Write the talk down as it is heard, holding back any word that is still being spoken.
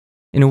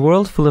In a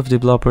world full of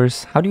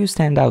developers, how do you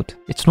stand out?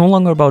 It's no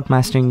longer about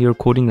mastering your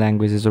coding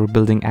languages or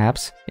building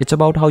apps. It's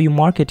about how you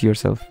market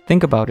yourself.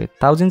 Think about it.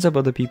 Thousands of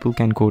other people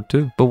can code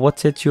too. But what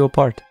sets you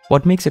apart?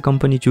 What makes a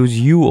company choose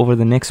you over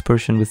the next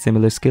person with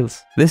similar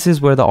skills? This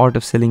is where the art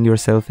of selling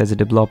yourself as a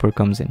developer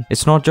comes in.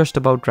 It's not just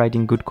about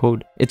writing good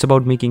code. It's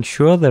about making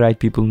sure the right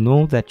people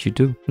know that you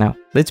do. Now,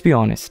 let's be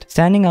honest.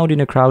 Standing out in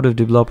a crowd of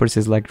developers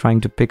is like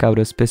trying to pick out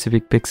a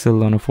specific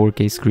pixel on a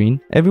 4K screen.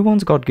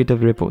 Everyone's got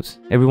GitHub repos.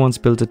 Everyone's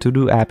built a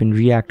to-do app in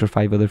React or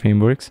 5 other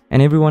frameworks.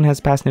 And everyone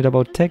has passionate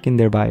about tech in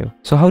their bio.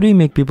 So how do you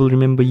make people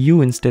remember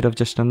you instead of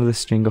just another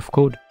string of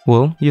code?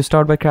 Well, you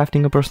start by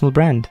crafting a personal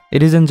brand.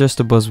 It isn't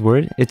just a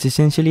buzzword, it's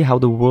essentially how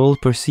the world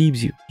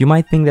perceives you. You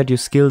might think that your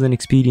skills and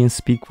experience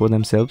speak for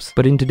themselves,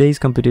 but in today's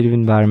competitive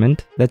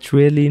environment, that's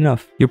rarely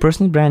enough. Your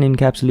personal brand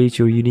encapsulates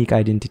your unique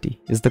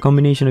identity. It's the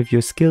combination of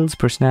your skills,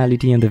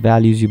 personality, and the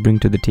values you bring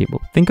to the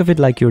table. Think of it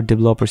like your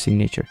developer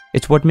signature.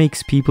 It's what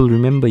makes people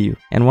remember you.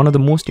 And one of the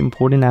most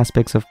important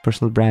aspects of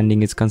personal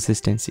branding is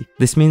consistency.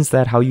 This means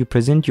that how you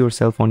present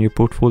yourself on your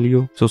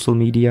portfolio, social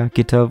media,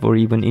 GitHub, or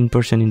even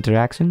in-person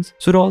interactions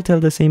should all tell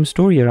the same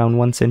story around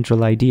one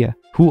central idea.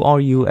 Who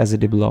are you as a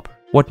developer?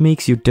 What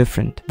makes you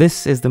different?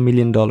 This is the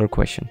million-dollar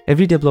question.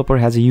 Every developer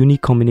has a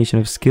unique combination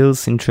of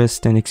skills,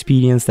 interests, and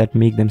experience that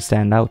make them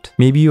stand out.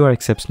 Maybe you are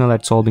exceptional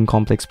at solving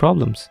complex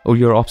problems, or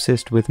you're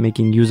obsessed with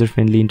making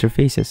user-friendly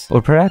interfaces,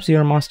 or perhaps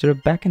you're a master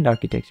of backend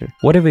architecture.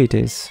 Whatever it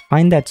is,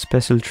 find that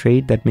special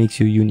trait that makes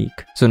you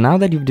unique. So now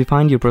that you've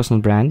defined your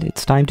personal brand,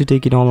 it's time to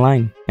take it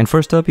online. And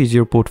first up is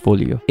your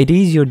portfolio. It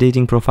is your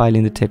dating profile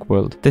in the tech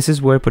world. This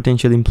is where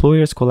potential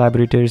employers,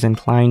 collaborators, and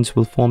clients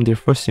will form their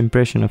first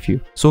impression of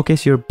you.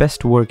 Showcase your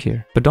best work here.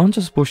 But don't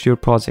just push your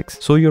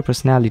projects, show your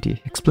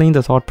personality, explain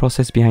the thought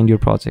process behind your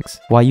projects,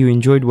 why you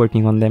enjoyed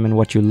working on them and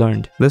what you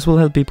learned. This will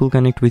help people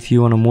connect with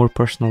you on a more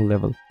personal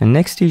level. And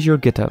next is your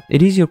GitHub.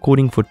 It is your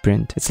coding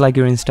footprint. It's like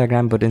your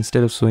Instagram, but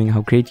instead of showing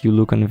how great you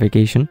look on a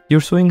vacation,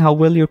 you're showing how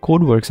well your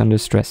code works under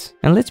stress.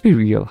 And let's be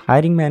real,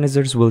 hiring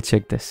managers will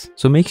check this.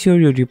 So make sure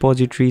your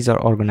repositories are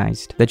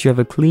organized, that you have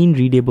a clean,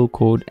 readable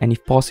code, and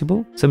if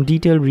possible, some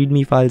detailed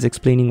README files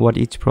explaining what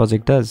each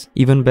project does.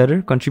 Even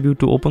better, contribute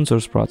to open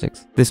source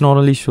projects. This not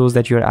only shows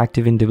that you're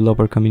active in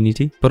developer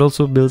community, but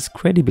also builds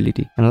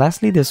credibility. And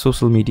lastly, there's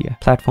social media.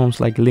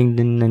 Platforms like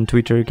LinkedIn and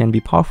Twitter can be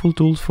powerful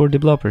tools for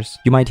developers.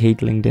 You might hate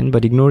LinkedIn,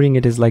 but ignoring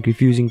it is like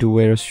refusing to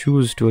wear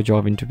shoes to a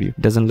job interview. It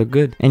doesn't look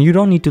good. And you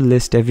don't need to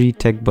list every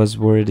tech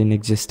buzzword in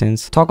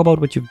existence. Talk about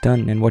what you've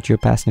done and what you're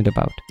passionate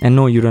about. And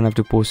no, you don't have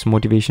to post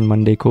Motivation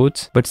Monday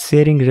quotes, but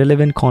sharing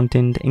relevant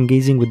content,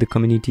 engaging with the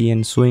community,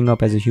 and showing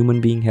up as a human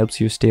being helps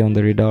you stay on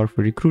the radar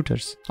for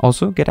recruiters.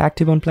 Also, get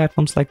active on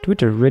platforms like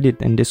Twitter,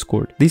 Reddit, and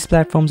Discord. These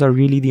platforms are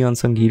really the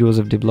unsung heroes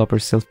of developer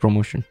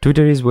self-promotion.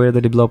 Twitter is where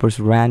the developers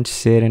rant,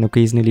 share, and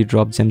occasionally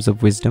drop gems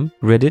of wisdom.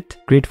 Reddit,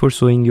 great for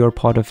showing you're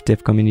part of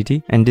dev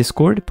community. And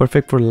Discord,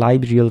 perfect for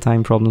live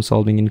real-time problem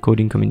solving in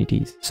coding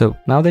communities. So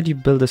now that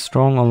you've built a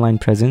strong online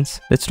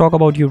presence, let's talk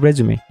about your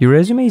resume. Your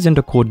resume isn't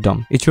a code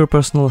dump, it's your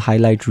personal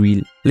highlight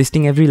reel.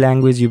 Listing every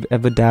language you've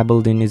ever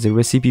dabbled in is a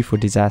recipe for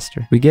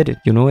disaster. We get it,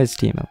 you know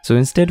HTML. So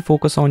instead,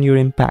 focus on your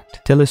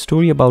impact. Tell a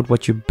story about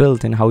what you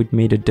built and how it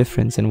made a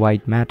difference and why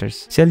it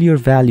matters. Sell your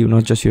value,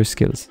 not just your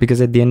skills.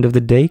 Because at the end of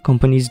the day,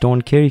 companies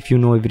don't care if you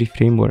know every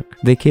framework.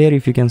 They care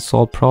if you can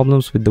solve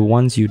problems with the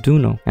ones you do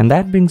know. And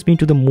that brings me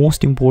to the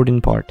most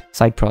important part,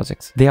 side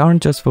projects. They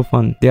aren't just for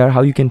fun. They are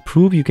how you can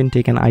prove you can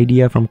take an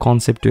idea from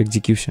concept to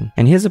execution.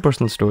 And here's a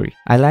personal story.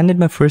 I landed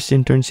my first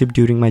internship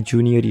during my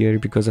junior year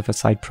because of a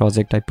side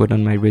project I put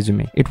on my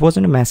resume. It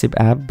wasn't a massive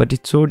app, but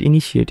it showed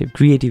initiative,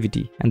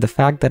 creativity, and the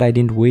fact that I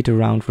didn't wait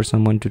around for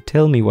someone to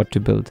tell me what to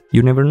build.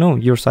 You never know,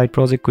 your side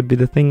project could be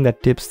the thing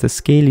that tips the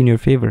scale in your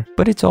favor.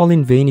 But it's all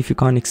in vain if you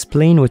can't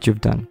explain what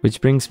you've done, which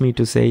brings me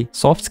to say,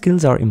 soft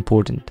skills are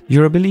important.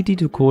 Your ability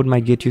to code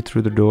might get you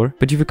through the door,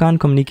 but if you can't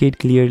communicate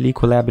clearly,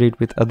 collaborate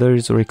with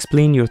others, or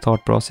explain your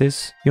thought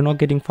process, you're not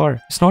getting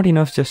far. It's not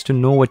enough just to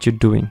know what you're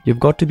doing. You've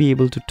got to be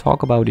able to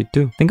talk about it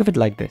too. Think of it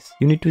like this.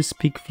 You need to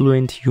speak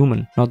fluent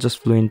human, not just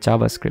fluent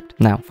JavaScript.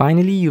 Now,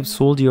 finally, you've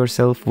sold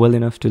yourself well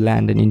enough to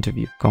land an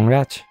interview.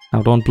 Congrats.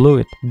 Now don't blow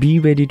it.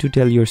 Be ready to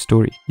tell your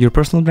story. Your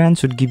personal brand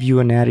should give you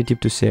a narrative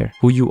to share.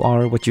 Who you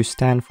are, what you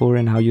stand for,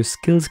 and how your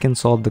skills can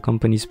solve the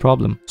company's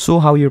problem. So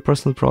how your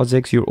personal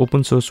projects, your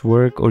open source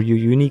work, or your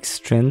unique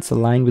strengths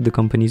align with the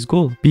company's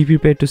goal. Be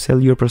prepared to sell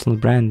your personal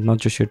brand, not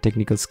just your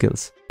technical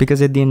skills.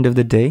 Because at the end of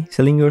the day,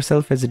 selling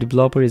yourself as a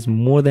developer is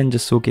more than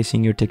just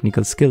showcasing your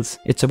technical skills.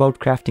 It's about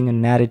crafting a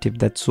narrative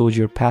that shows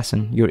your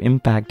passion, your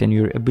impact, and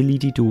your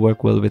ability to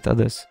work well with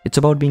others. It's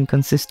about being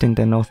consistent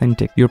and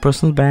authentic. Your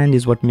personal brand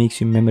is what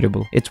makes you memorable.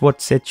 It's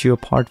what sets you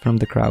apart from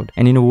the crowd.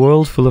 And in a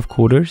world full of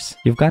coders,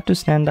 you've got to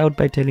stand out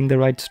by telling the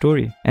right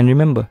story. And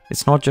remember,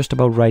 it's not just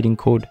about writing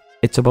code.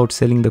 It's about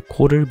selling the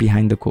coder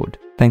behind the code.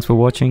 Thanks for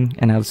watching,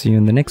 and I'll see you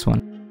in the next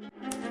one.